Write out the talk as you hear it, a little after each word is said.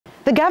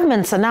The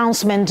government's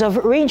announcement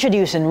of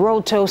reintroducing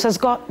road tolls has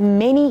got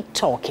many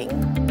talking.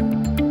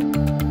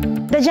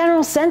 The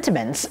general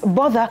sentiments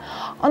border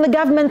on the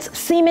government's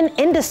seeming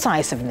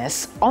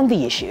indecisiveness on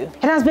the issue.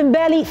 It has been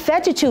barely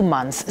 32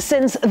 months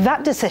since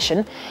that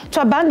decision to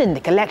abandon the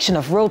collection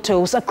of road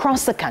tolls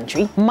across the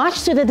country,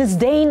 much to the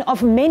disdain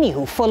of many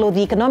who follow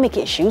the economic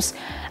issues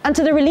and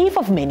to the relief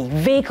of many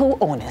vehicle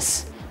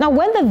owners. Now,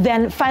 when the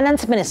then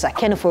Finance Minister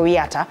Ken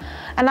Ofori-Atta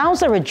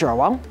announced a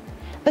withdrawal,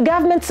 the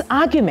government's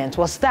argument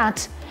was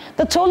that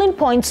the tolling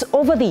points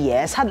over the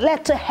years had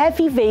led to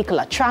heavy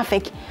vehicular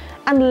traffic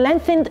and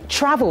lengthened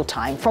travel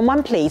time from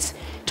one place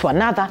to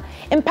another,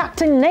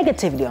 impacting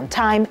negatively on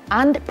time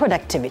and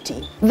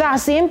productivity.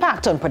 Thus, the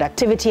impact on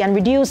productivity and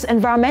reduced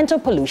environmental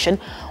pollution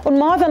would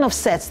more than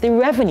offset the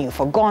revenue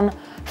forgone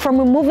from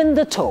removing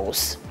the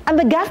tolls. And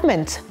the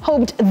government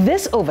hoped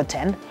this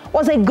overturn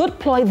was a good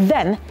ploy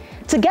then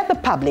to get the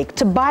public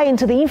to buy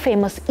into the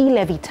infamous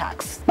e-levy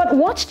tax. But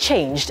what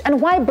changed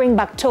and why bring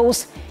back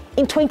tolls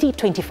in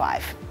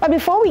 2025? But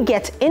before we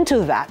get into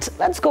that,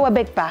 let's go a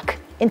bit back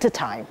into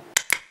time.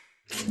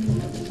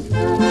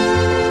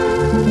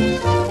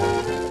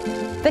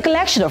 The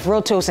collection of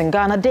road tolls in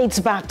Ghana dates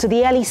back to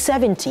the early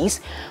 70s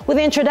with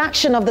the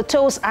introduction of the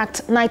Tolls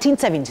Act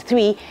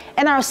 1973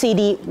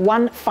 NRCD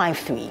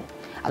 153.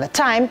 At the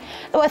time,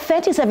 there were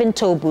 37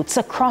 toll booths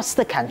across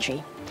the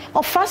country.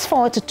 Well, fast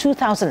forward to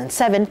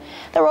 2007,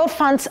 the Road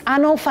Fund's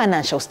annual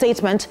financial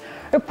statement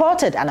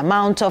reported an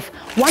amount of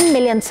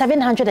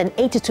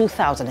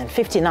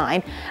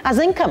 1,782,059 as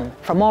income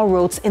from all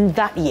roads in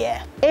that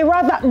year. A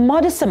rather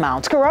modest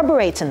amount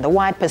corroborating the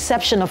wide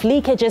perception of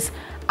leakages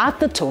at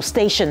the toll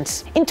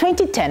stations. In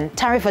 2010,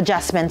 tariff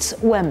adjustments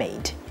were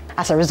made.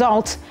 As a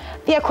result,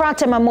 the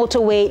Accra-Tema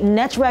motorway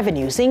net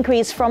revenues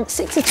increased from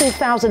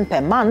 62,000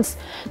 per month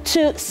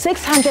to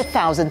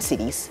 600,000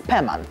 cedis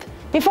per month.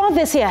 Before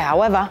this year,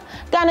 however,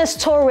 Ghana's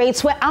toll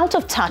rates were out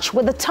of touch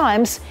with the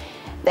times.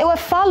 They were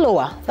far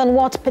lower than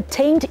what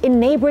pertained in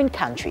neighboring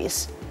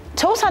countries.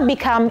 Tolls had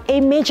become a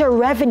major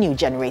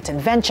revenue-generating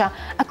venture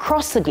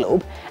across the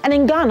globe, and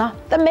in Ghana,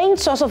 the main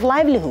source of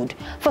livelihood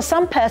for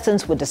some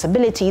persons with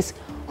disabilities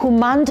who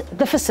manned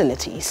the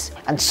facilities.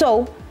 And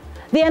so,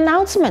 the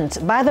announcement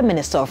by the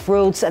Minister of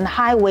Roads and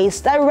Highways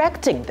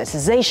directing the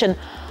cessation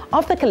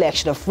of the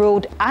collection of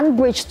road and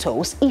bridge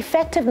tolls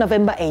effective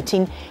November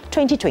 18,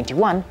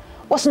 2021,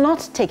 was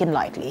not taken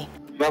lightly.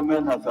 The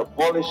government has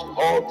abolished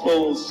all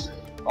tolls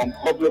on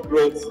public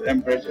roads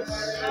and bridges.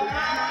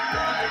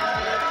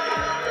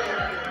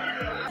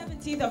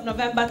 17th of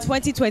November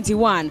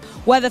 2021,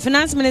 where the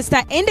Finance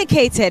Minister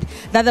indicated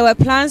that there were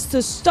plans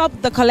to stop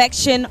the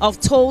collection of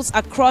tolls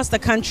across the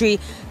country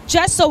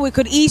just so we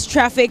could ease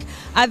traffic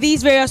at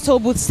these various toll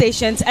booth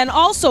stations and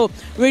also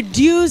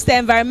reduce the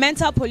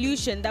environmental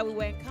pollution that we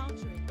were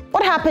encountering.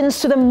 What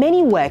happens to the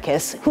many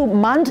workers who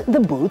manned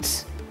the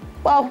booths?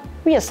 Well,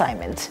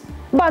 reassignment.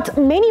 But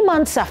many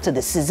months after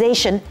the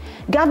cessation,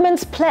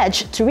 government's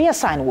pledge to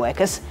reassign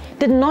workers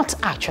did not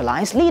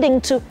actualize,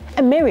 leading to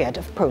a myriad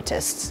of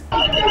protests.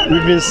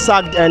 We've been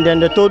sacked and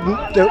then the toll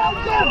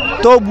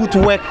booth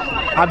work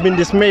have been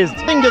dismissed.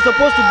 I think they're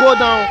supposed to go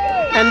down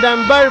and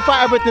then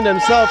verify everything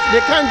themselves. They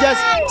can't just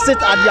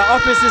sit at their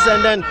offices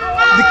and then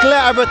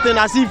declare everything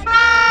as if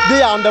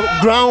they are on the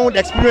ground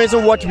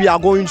experiencing what we are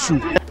going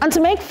through. And to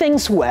make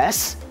things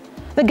worse,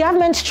 the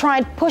government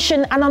tried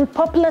pushing an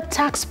unpopular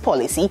tax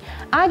policy,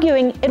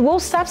 arguing it will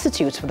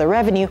substitute for the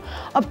revenue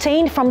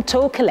obtained from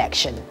toll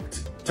collection.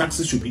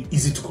 Taxes should be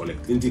easy to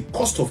collect. In the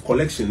cost of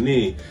collection,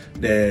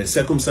 the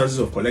circumstances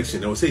of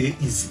collection, I would say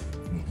easy.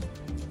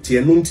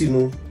 Road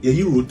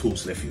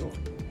tolls levy.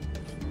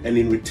 And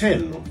in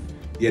return,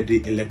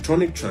 the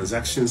electronic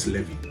transactions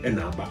levy, and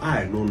a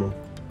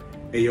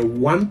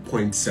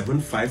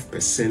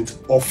 1.75%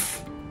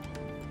 off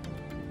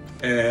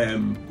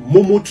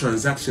Momo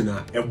transaction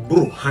a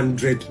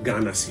 100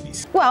 Ghana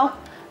cedis. Well,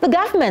 the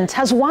government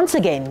has once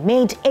again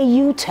made a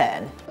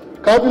U-turn.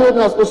 Cabinet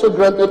has also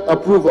granted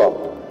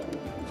approval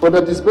for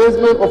the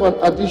disbursement of an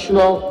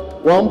additional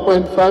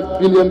 1.5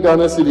 billion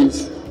Ghana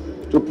cedis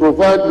to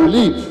provide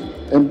relief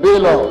and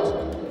bailout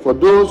for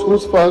those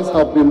whose funds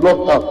have been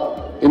locked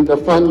up in the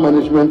fund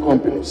management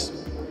companies.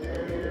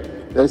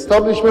 The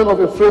establishment of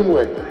a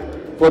framework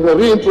for the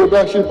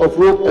reintroduction of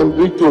road and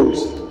bridge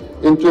tolls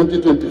in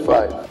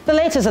 2025. The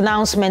latest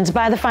announcement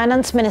by the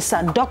Finance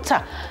Minister,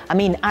 Dr.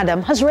 Amin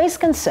Adam, has raised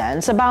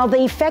concerns about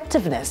the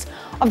effectiveness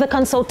of the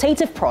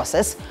consultative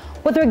process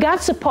with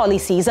regards to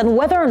policies and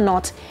whether or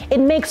not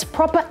it makes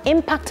proper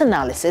impact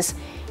analysis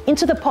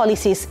into the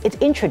policies it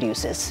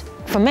introduces.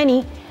 For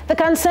many, the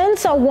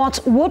concerns are what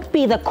would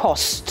be the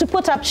cost to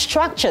put up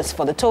structures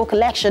for the toll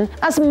collection,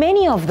 as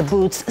many of the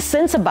booths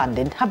since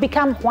abandoned have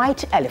become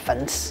white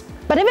elephants.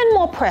 But even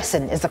more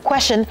pressing is the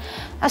question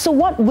as to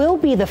what will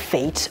be the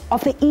fate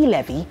of the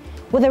e-levy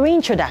with the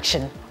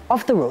reintroduction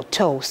of the road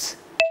tolls.